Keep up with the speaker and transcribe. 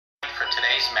for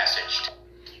today's message.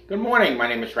 Good morning. My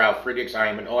name is Ralf Friedrichs. I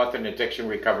am an author, an addiction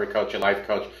recovery coach, a life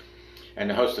coach, and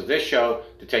the host of this show,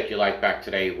 to Take Your Life Back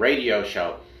Today radio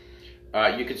show.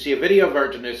 You can see a video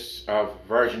version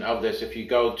of this if you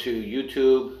go to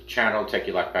YouTube channel Take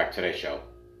Your Life Back Today show.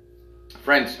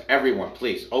 Friends, everyone,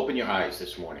 please open your eyes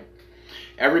this morning.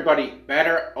 Everybody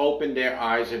better open their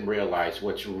eyes and realize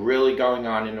what's really going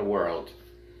on in the world.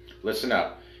 Listen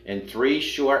up. In 3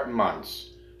 short months,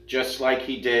 just like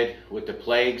he did with the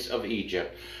plagues of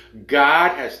Egypt,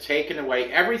 God has taken away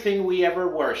everything we ever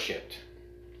worshipped.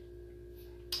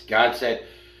 God said,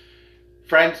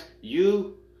 friends,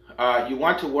 you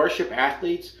want to worship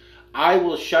athletes? I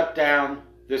will shut down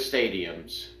the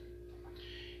stadiums.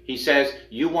 He says,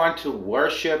 you want to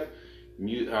worship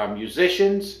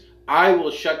musicians? I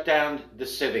will shut down the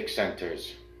civic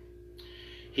centers.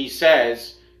 He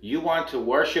says, you want to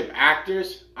worship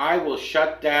actors? I will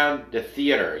shut down the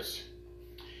theaters.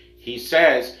 He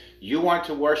says, you want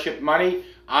to worship money?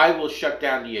 I will shut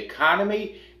down the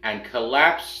economy and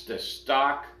collapse the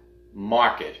stock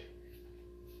market.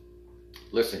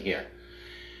 Listen here.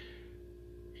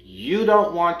 You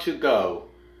don't want to go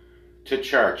to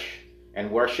church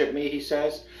and worship me, he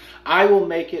says. I will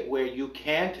make it where you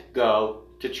can't go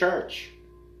to church.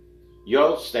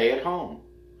 You'll stay at home.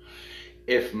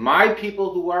 If my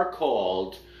people who are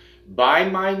called by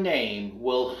my name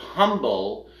will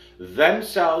humble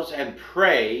themselves and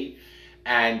pray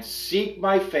and seek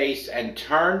my face and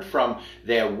turn from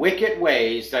their wicked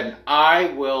ways, then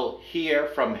I will hear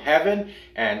from heaven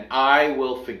and I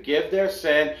will forgive their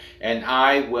sin and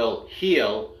I will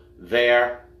heal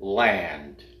their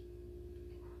land.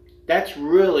 That's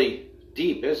really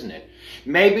deep, isn't it?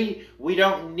 Maybe we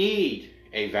don't need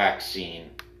a vaccine.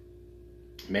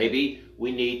 Maybe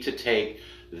we need to take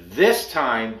this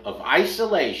time of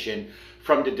isolation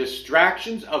from the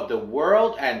distractions of the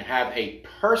world and have a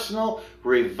personal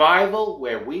revival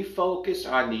where we focus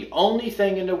on the only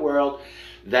thing in the world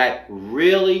that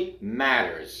really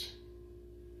matters.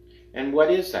 And what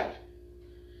is that?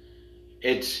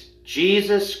 It's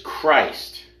Jesus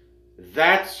Christ.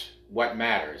 That's what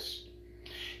matters.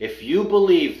 If you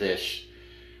believe this,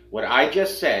 what I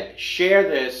just said, share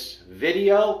this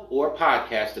video or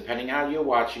podcast, depending how you're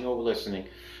watching or listening.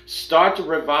 Start a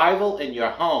revival in your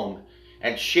home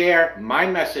and share my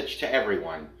message to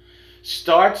everyone.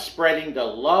 Start spreading the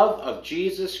love of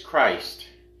Jesus Christ.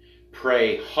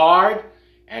 Pray hard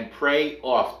and pray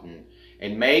often.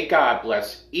 And may God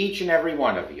bless each and every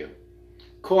one of you.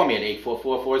 Call me at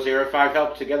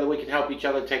 844-405-HELP. Together we can help each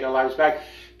other take our lives back.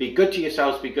 Be good to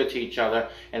yourselves, be good to each other,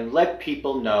 and let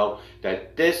people know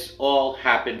that this all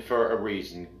happened for a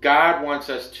reason. God wants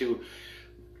us to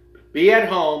be at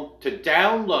home, to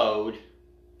download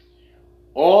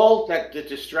all that the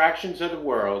distractions of the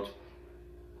world,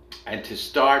 and to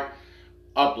start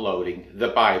uploading the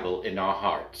Bible in our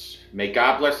hearts. May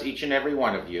God bless each and every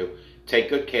one of you. Take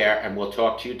good care, and we'll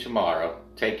talk to you tomorrow.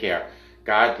 Take care.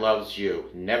 God loves you.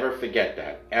 Never forget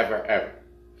that. Ever, ever.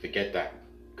 Forget that.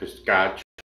 Because God